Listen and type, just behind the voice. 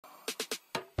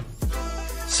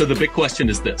So the big question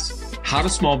is this: how do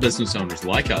small business owners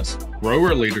like us grow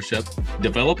our leadership,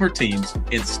 develop our teams,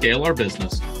 and scale our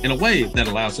business in a way that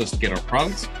allows us to get our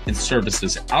products and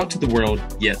services out to the world,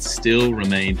 yet still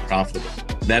remain profitable?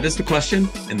 That is the question,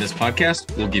 and this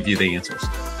podcast will give you the answers.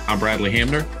 I'm Bradley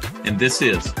Hamner, and this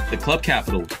is the Club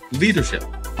Capital Leadership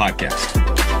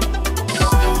Podcast.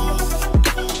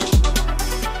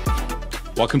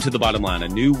 Welcome to The Bottom Line, a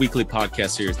new weekly podcast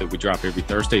series that we drop every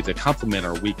Thursday to complement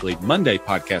our weekly Monday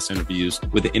podcast interviews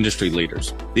with the industry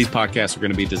leaders. These podcasts are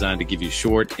going to be designed to give you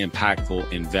short,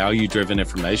 impactful, and value-driven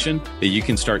information that you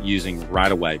can start using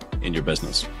right away in your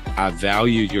business. I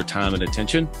value your time and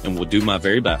attention and will do my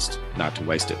very best not to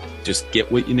waste it. Just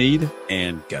get what you need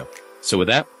and go. So with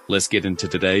that, let's get into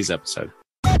today's episode.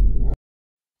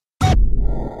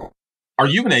 Are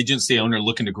you an agency owner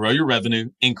looking to grow your revenue,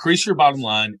 increase your bottom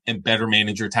line, and better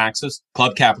manage your taxes?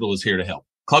 Club Capital is here to help.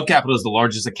 Club Capital is the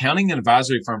largest accounting and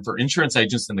advisory firm for insurance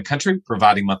agents in the country,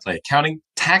 providing monthly accounting,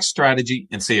 tax strategy,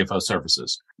 and CFO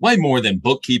services. Way more than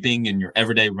bookkeeping and your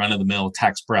everyday run-of-the-mill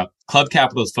tax prep, Club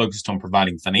Capital is focused on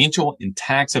providing financial and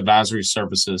tax advisory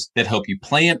services that help you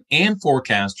plan and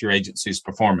forecast your agency's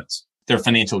performance. Their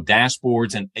financial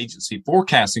dashboards and agency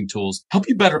forecasting tools help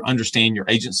you better understand your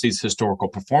agency's historical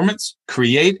performance,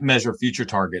 create and measure future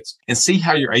targets, and see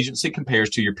how your agency compares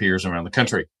to your peers around the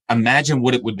country. Imagine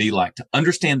what it would be like to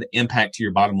understand the impact to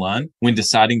your bottom line when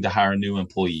deciding to hire a new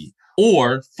employee,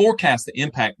 or forecast the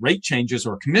impact rate changes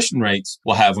or commission rates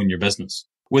will have on your business.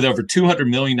 With over $200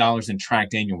 million in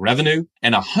tracked annual revenue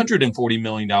and $140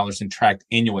 million in tracked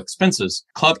annual expenses,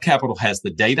 Club Capital has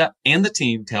the data and the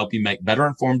team to help you make better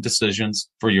informed decisions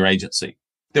for your agency.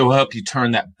 They will help you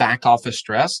turn that back office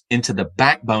stress into the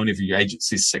backbone of your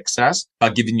agency's success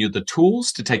by giving you the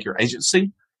tools to take your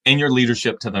agency and your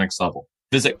leadership to the next level.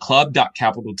 Visit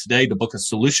club.capital today to book a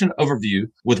solution overview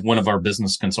with one of our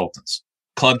business consultants.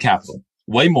 Club Capital,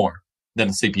 way more than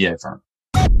a CPA firm.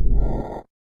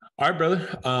 All right, brother.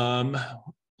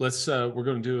 We're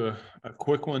going to do a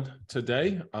quick one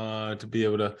today to be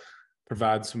able to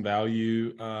provide some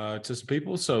value to some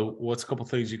people. So what's a couple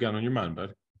things you got on your mind,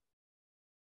 bud?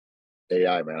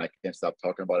 AI, man. I can't stop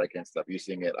talking about it. I can't stop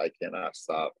using it. I cannot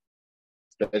stop.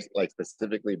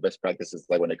 Specifically best practices,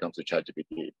 like when it comes to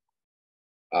ChatGPT.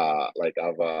 I'm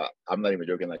not even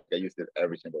joking. Like I use it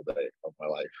every single day of my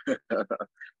life.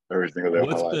 Every single day of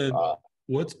my life.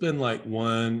 What's been like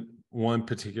one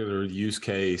particular use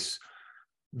case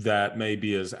that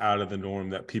maybe is out of the norm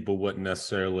that people wouldn't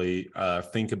necessarily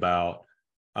think about,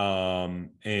 and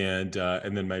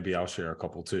then maybe I'll share a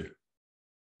couple too.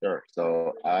 Sure.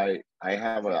 So I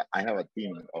have a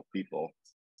team of people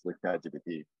with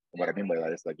ChatGPT. What I mean by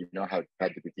that is, like, you know how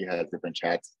ChatGPT has different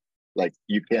chats. Like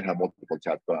you can't have multiple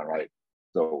chats going, right?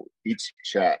 So each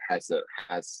chat has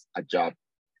a job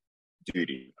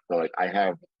duty. So like I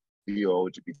have VO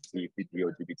GPT,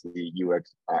 PTO GPT,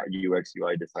 UX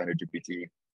UI designer GPT.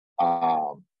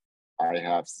 I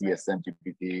have CSM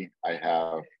GPT. I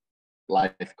have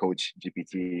life coach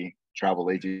GPT,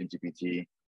 travel agent GPT.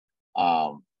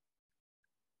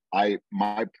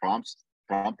 My prompt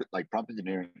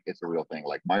engineering is a real thing.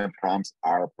 Like my prompts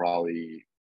are probably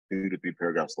 2 to 3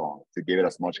 paragraphs long to give it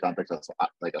as much context as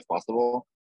possible.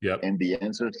 Yep. And the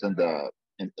answers and the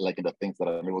things that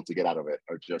I'm able to get out of it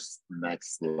are just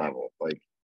next level. Like,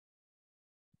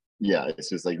 yeah, it's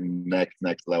just like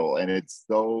next level, and it's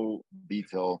so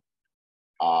detailed.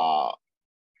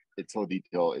 It's so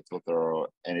detailed, it's so thorough,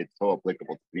 and it's so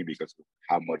applicable to me because of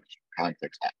how much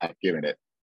context I've given it.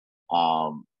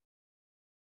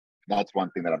 That's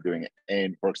one thing that I'm doing.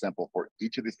 And for example, for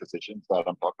each of these positions that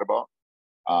I'm talking about,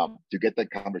 to get that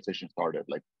conversation started,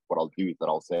 like what I'll do is that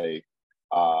I'll say,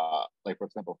 like for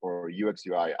example, for UX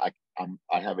UI, I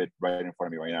have it right in front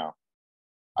of me right now.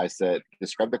 I said,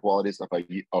 describe the qualities of a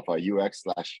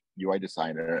UX/UI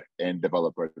designer and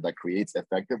developer that creates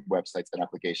effective websites and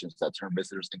applications that turn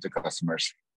visitors into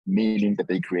customers, meaning that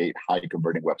they create high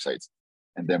converting websites.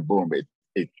 And then boom,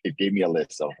 it gave me a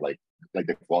list of like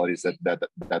the qualities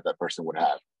that person would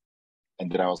have. And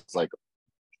then I was like,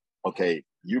 okay,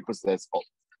 you possess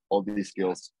all these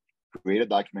skills. Create a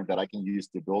document that I can use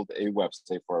to build a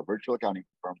website for a virtual accounting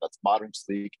firm that's modern,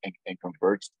 sleek, and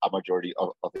converts a majority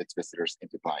of its visitors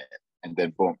into clients. And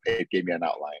then boom, it gave me an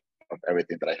outline of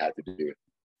everything that I had to do.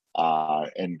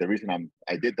 And the reason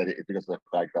I did that is because of the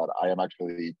fact that I am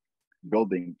actually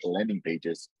building landing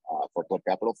pages for Club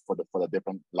Capital for the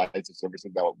different lines of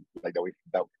services that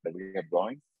we have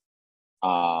going.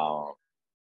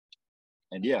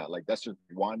 And yeah, like that's just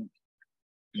one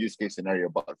use case scenario.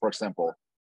 But for example,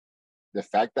 the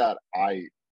fact that I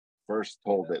first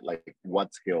told it like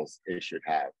what skills it should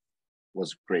have,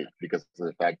 was great because of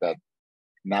the fact that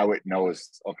now it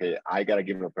knows, okay, I got to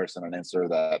give a person an answer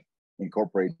that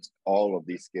incorporates all of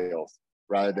these skills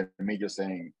rather than me just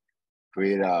saying,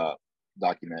 create a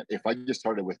document. If I just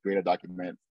started with create a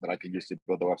document that I can use to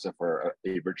build a website for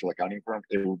a virtual accounting firm,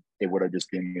 it would have just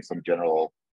given me some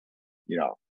general,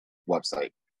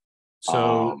 website.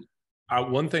 So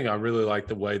one thing I really like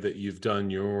the way that you've done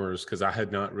yours, because I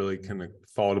had not really kind of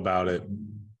thought about it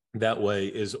that way,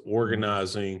 is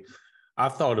organizing.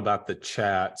 I've thought about the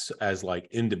chats as like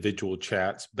individual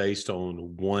chats based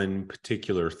on one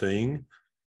particular thing.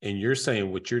 And you're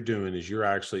saying what you're doing is you're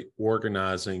actually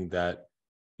organizing that.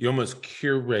 You're almost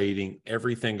curating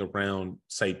everything around,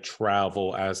 say,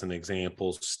 travel as an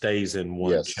example, stays in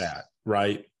one chat,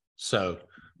 right? So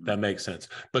that makes sense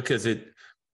because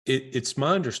it's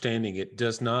my understanding it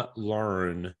does not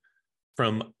learn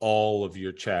from all of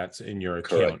your chats in your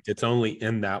account. Correct. It's only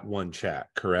in that one chat,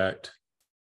 correct?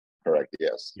 Correct.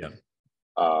 Yes. Yeah.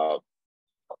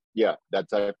 Yeah,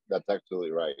 that's absolutely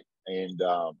right. And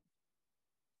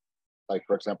like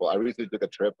for example, I recently took a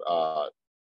trip,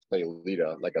 say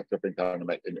Lita, like a tripping town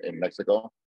in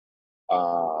Mexico,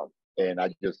 and I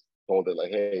just told it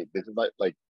like, hey, this is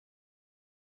like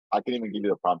I can't even give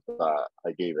you the prompt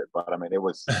I gave it, but I mean it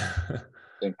was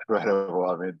incredible.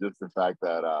 I mean, just the fact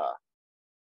that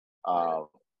uh,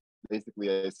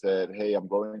 basically I said, hey, I'm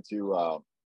going to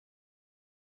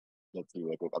let's see,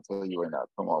 like I'll tell you right now.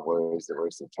 Come on, where's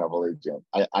the travel agent?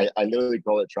 I literally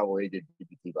call it travel agent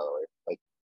GPT, by the way.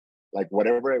 Like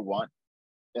whatever I want.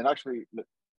 And actually,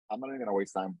 I'm not even gonna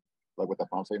waste time like with the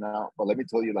prompts right now. But let me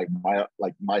tell you like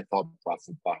my thought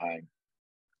process behind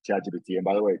ChatGPT. And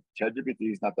by the way,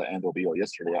 ChatGPT is not the end all be all.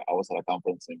 Yesterday, I was at a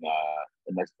conference in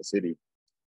Mexico City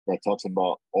that talks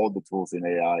about all the tools in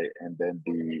AI and then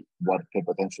what could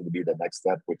potentially be the next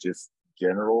step, which is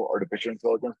general artificial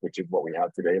intelligence, which is what we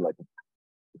have today. Like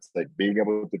it's like being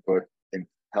able to put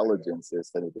intelligences,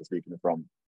 technically speaking, from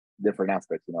different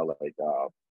aspects.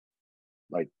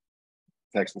 Like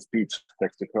text to speech,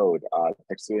 text to code,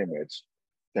 text to image,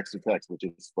 text to text, which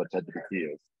is what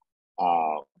ChatGPT is.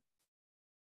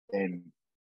 And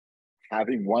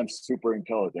having one super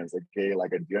intelligence, okay,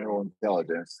 like a general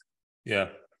intelligence, yeah,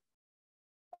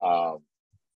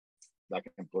 that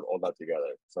can put all that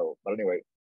together. So, but anyway,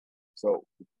 so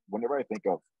whenever I think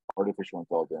of artificial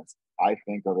intelligence, I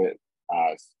think of it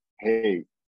as, hey,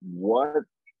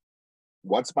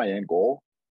 what's my end goal?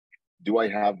 Do I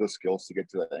have the skills to get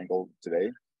to that end goal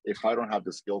today? If I don't have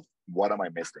the skills, what am I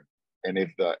missing? And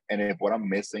if what I'm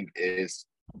missing is,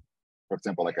 for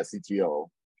example, like a CTO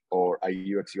or a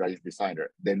UX UI designer,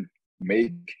 then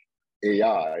make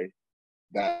AI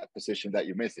that position that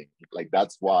you're missing. Like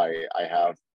that's why I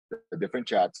have the different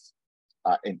chats,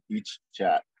 and each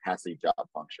chat has a job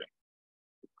function.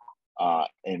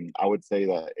 And I would say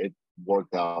that it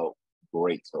worked out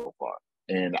great so far.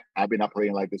 And I've been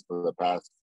operating like this for the past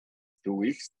 2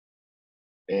 weeks.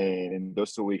 And in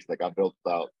those 2 weeks, like I built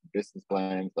out business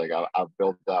plans, like I've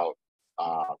built out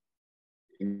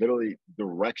literally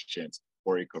directions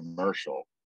for a commercial,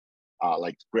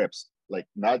 like scripts, like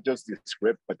not just the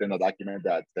script, but then a document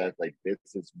that says like this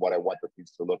is what I want the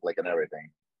piece to look like and everything.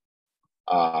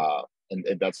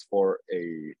 And that's for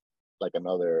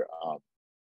another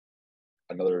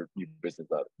new business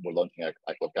that we're launching at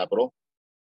Club Capital.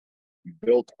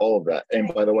 Built all of that.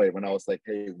 And by the way, when I was like,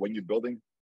 hey, when you're building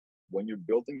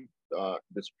the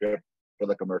script for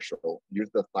the commercial, use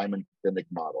the Simon Sinek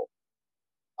model,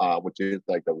 which is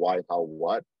like the why, how,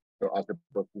 what. So I was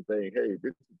supposed to say, hey,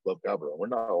 this is Club Capital. We're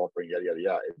not offering yada yada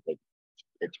yada. It's like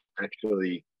it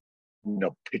actually,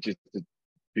 pitches to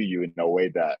you in a way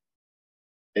that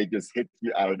it just hits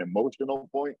you at an emotional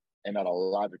point and at a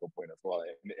logical point as well.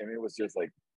 And it was just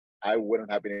like I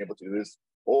wouldn't have been able to do this,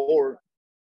 or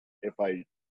if I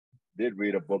did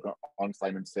read a book on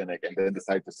Simon Sinek and then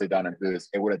decide to sit down and do this,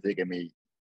 it would have taken me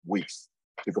weeks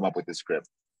to come up with this script.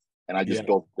 And I just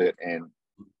built it in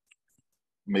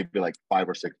maybe like 5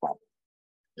 or 6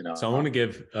 months. So I want to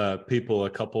give people a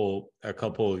couple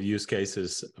of use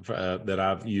cases that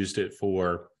I've used it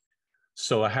for.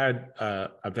 So I've had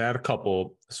a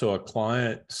couple. So a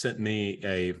client sent me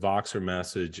a Voxer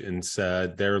message and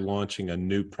said they're launching a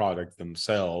new product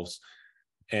themselves.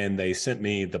 And they sent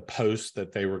me the post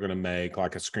that they were going to make,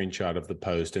 like a screenshot of the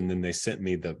post. And then they sent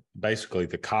me basically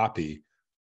the copy.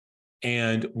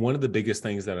 And one of the biggest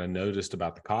things that I noticed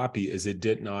about the copy is it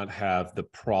did not have the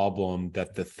problem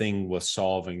that the thing was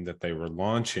solving that they were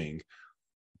launching.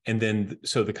 And then,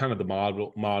 so the kind of the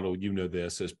model,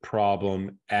 this is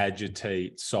problem,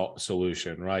 agitate,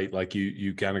 solution, right? Like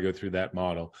you kind of go through that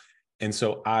model. And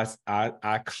so I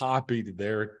copied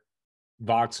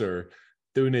Voxer,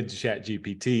 threw it into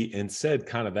ChatGPT and said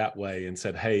kind of that way and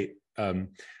said, hey,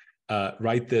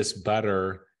 write this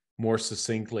better, more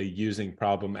succinctly using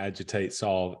problem, agitate,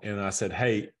 solve. And I said,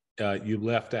 hey, you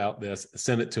left out this,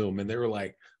 send it to them. And they were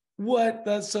like, what?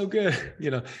 That's so good.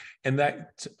 And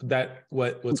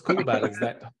what's cool about it is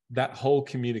that whole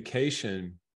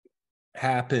communication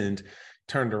happened,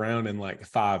 turned around in like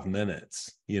 5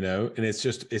 minutes, and it's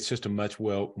just a much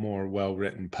more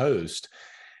well-written post.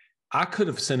 I could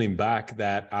have sent him back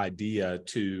that idea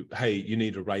to, hey, you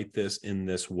need to write this in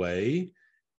this way.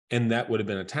 And that would have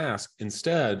been a task.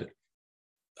 Instead,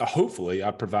 hopefully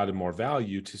I provided more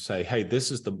value to say, hey,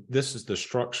 this is the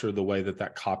structure, the way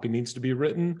that copy needs to be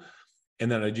written.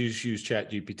 And then I just use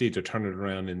ChatGPT to turn it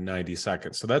around in 90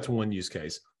 seconds. So that's one use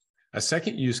case. A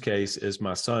second use case is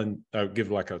my son. I'll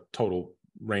give like a total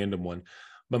random one,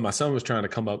 but my son was trying to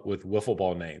come up with wiffle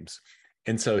ball names.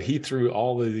 And so he threw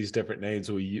all of these different names.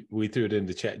 We threw it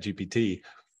into ChatGPT.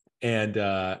 And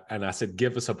I said,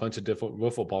 give us a bunch of different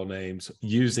wiffle ball names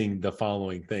using the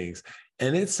following things.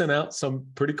 And it sent out some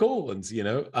pretty cool ones,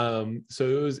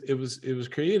 So it was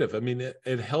creative. I mean,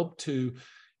 it helped to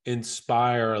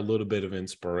inspire a little bit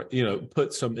of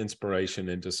put some inspiration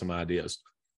into some ideas.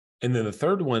 And then the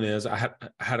third one is I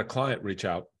had a client reach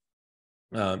out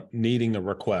needing a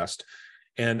request.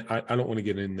 And I don't want to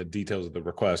get in the details of the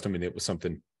request. I mean, it was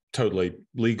something totally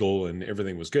legal and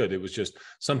everything was good. It was just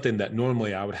something that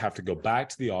normally I would have to go back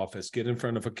to the office, get in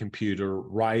front of a computer,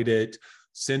 write it,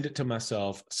 send it to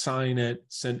myself, sign it,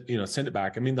 send it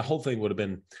back. I mean, the whole thing would have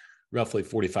been roughly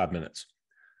 45 minutes.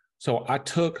 So I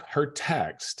took her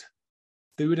text,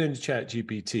 threw it into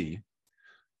ChatGPT,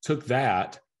 took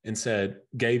that and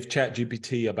gave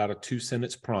ChatGPT about a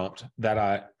 2-sentence prompt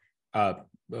that I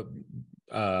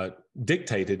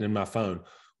dictated in my phone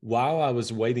while I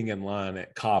was waiting in line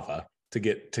at Kava to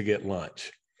get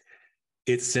lunch.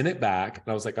 It sent it back,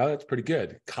 and I was like, oh, that's pretty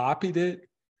good. Copied it,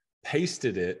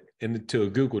 pasted it into a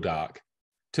Google Doc,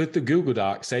 took the Google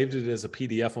Doc, saved it as a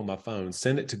PDF on my phone,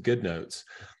 sent it to GoodNotes,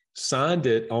 signed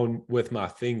it on with my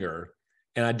finger,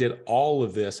 and I did all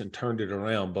of this and turned it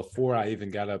around before I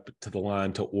even got up to the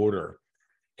line to order.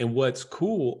 And what's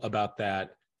cool about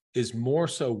that is more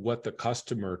so what the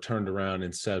customer turned around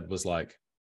and said was like,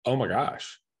 oh my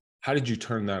gosh, how did you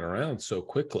turn that around so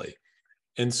quickly?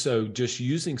 And so just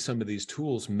using some of these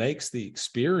tools makes the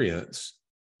experience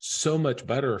so much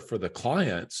better for the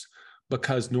clients,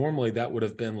 because normally that would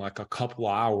have been like a couple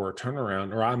hour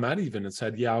turnaround, or I might even have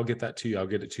said, yeah, I'll get that to you. I'll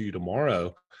get it to you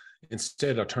tomorrow.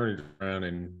 Instead, I turned it around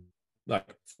in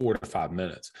like 4 to 5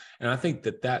 minutes. And I think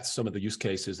that's some of the use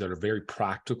cases that are very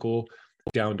practical,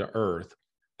 down to earth.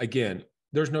 Again,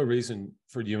 there's no reason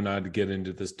for you and I to get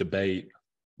into this debate.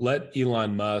 Let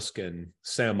Elon Musk and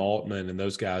Sam Altman and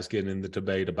those guys get in the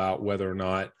debate about whether or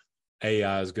not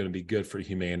AI is going to be good for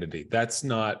humanity. That's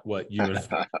not what you and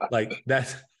I, like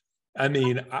that. I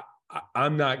mean,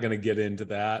 I'm not going to get into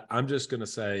that. I'm just going to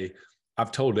say,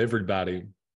 I've told everybody,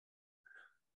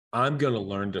 I'm going to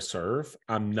learn to surf.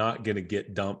 I'm not going to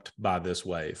get dumped by this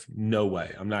wave. No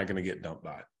way. I'm not going to get dumped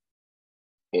by it.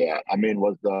 Yeah. I mean,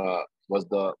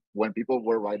 when people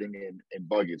were riding in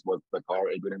buggies, was the car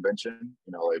a good invention?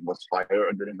 It was fire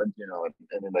a good invention?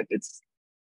 And then like it's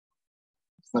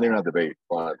not even a debate,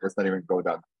 but let's not even go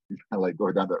down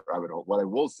that rabbit hole. What I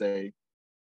will say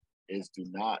is, do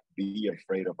not be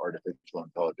afraid of artificial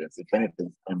intelligence. If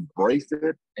anything, embrace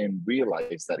it and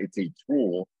realize that it's a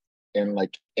tool, and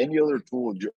like any other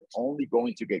tool, you're only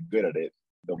going to get good at it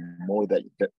the more that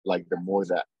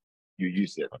you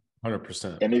use it.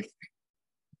 100%.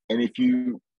 And if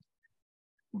you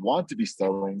want to be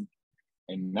stubborn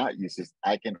and not use this,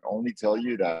 I can only tell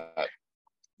you that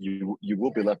you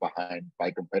will be left behind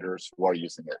by competitors who are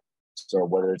using it. So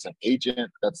whether it's an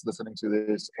agent that's listening to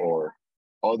this or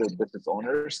other business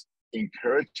owners,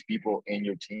 encourage people in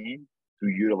your team to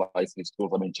utilize these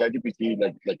tools. I mean, ChatGPT,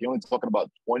 like you're only talking about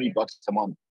 $20 a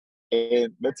month.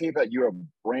 And let's say that you're a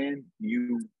brand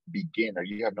new beginner,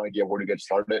 you have no idea where to get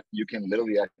started. You can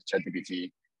literally ask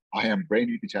ChatGPT, I am brand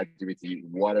new to ChatGPT.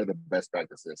 What are the best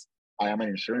practices? I am an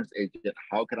insurance agent.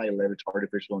 How can I leverage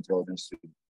artificial intelligence to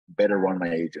better run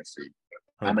my agency?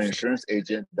 100%. I'm an insurance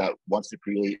agent that wants to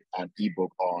create an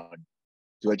ebook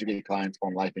to educate clients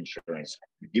on life insurance.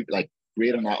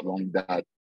 Create an outline that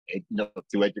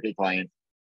to educate clients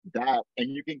that, and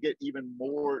you can get even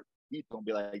more people and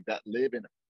be like that live in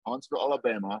Huntsville,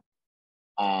 Alabama,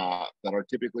 that are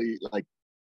typically like,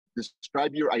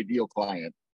 describe your ideal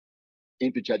client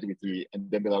into ChatGPT,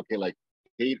 and then be like,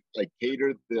 okay,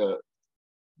 cater the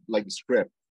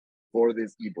script for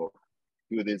this ebook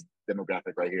to this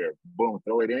demographic right here. Boom,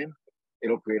 throw it in,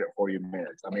 it'll create it for you in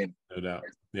minutes. I mean, No doubt.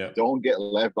 Yeah. Don't get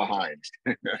left behind.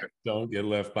 Don't get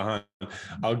left behind.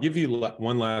 I'll give you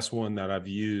one last one that I've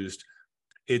used.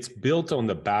 It's built on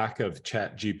the back of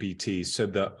ChatGPT. So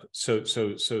the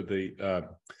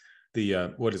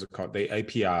what is it called? The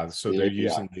API. So they're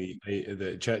using the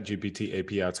ChatGPT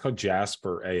API. It's called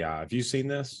Jasper AI. Have you seen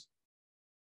this?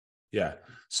 Yeah.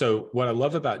 So what I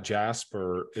love about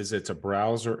Jasper is it's a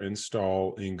browser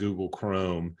install in Google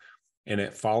Chrome, and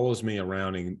it follows me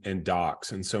around in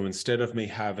Docs. And so instead of me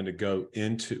having to go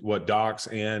into Docs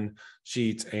and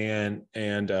Sheets and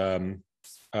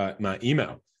my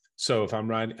email. So if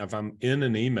I'm in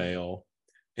an email,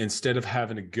 instead of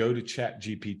having to go to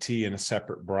ChatGPT in a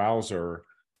separate browser,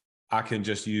 I can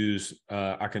just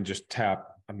tap,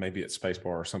 maybe it's spacebar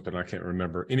or something. I can't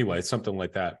remember. Anyway, it's something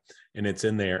like that. And it's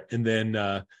in there. And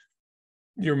then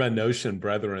you're my Notion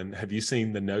brethren. Have you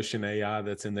seen the Notion AI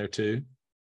that's in there too?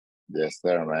 Yes,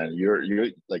 sir, man. You're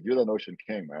the Notion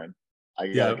king, man. I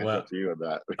gotta catch up to you on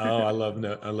that. Oh, I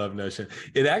love Notion.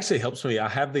 It actually helps me. I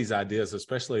have these ideas,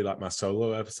 especially like my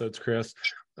solo episodes, Chris,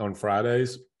 on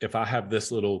Fridays. If I have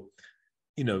this little,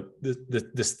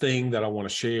 this thing that I want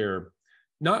to share,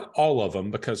 not all of them,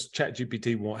 because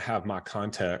ChatGPT won't have my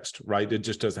context, right? It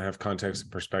just doesn't have context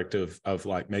and perspective of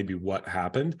like maybe what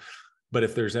happened. But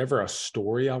if there's ever a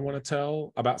story I want to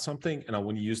tell about something, and I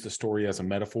want to use the story as a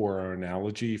metaphor or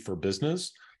analogy for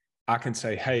business, I can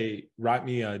say, hey, write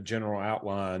me a general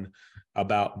outline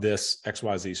about this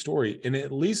XYZ story. And it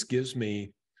at least gives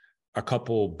me a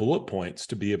couple bullet points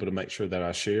to be able to make sure that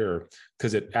I share,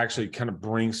 because it actually kind of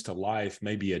brings to life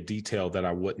maybe a detail that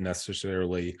I wouldn't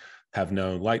necessarily have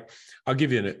known. Like, I'll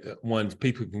give you one,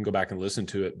 people can go back and listen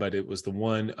to it, but it was the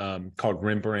one called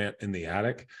Rembrandt in the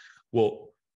Attic. Well,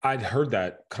 I'd heard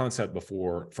that concept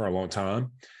before for a long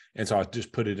time. And so I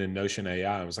just put it in Notion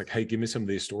AI. I was like, hey, give me some of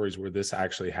these stories where this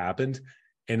actually happened.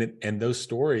 And those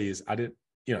stories, I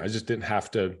just didn't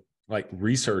have to like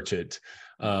research it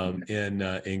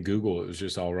in Google. It was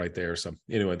just all right there. So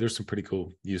anyway, there's some pretty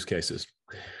cool use cases.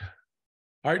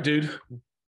 All right, dude.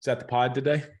 Is that the pod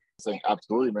today?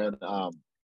 Absolutely, man.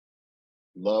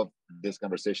 Love this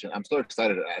conversation. I'm so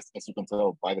excited, as you can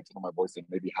tell by the tone of my voice and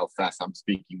maybe how fast I'm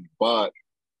speaking, but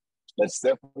let's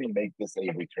definitely make this a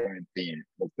recurring theme.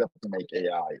 Let's definitely make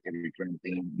AI a recurring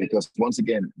theme, because once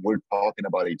again, we're talking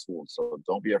about a tool. So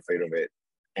don't be afraid of it.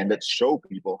 And let's show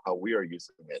people how we are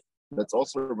using it. Let's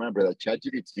also remember that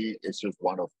ChatGPT is just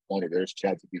one of many. There's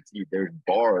ChatGPT, there's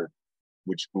Bard,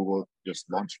 which Google just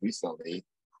launched recently.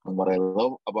 And what I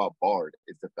love about Bard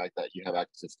is the fact that you have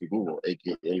access to Google,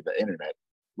 aka the internet,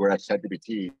 whereas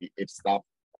ChatGPT, it stopped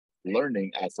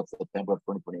learning as of September of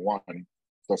 2021.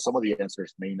 So some of the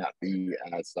answers may not be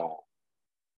as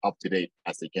up to date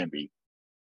as they can be.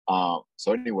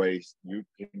 So anyways, you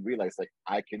can realize like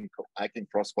I can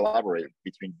cross collaborate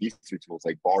between these two tools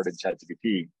like Bard and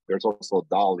ChatGPT. There's also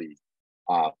DALL-E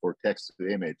for text to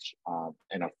image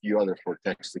and a few others for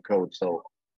text to code. So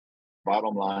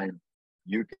bottom line,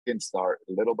 you can start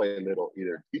little by little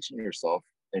either teaching yourself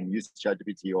and use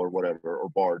ChatGPT or whatever or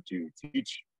Bard to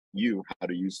teach you how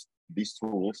to use these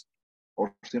tools,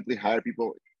 or simply hire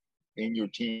people in your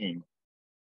team,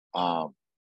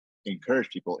 encourage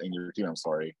people in your team,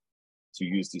 to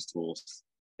use these tools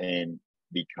and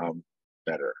become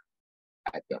better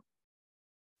at them.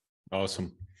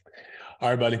 Awesome. All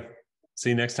right, buddy. See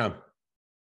you next time.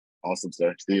 Awesome,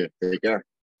 sir. See you. Take care.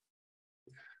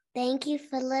 Thank you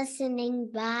for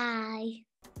listening. Bye.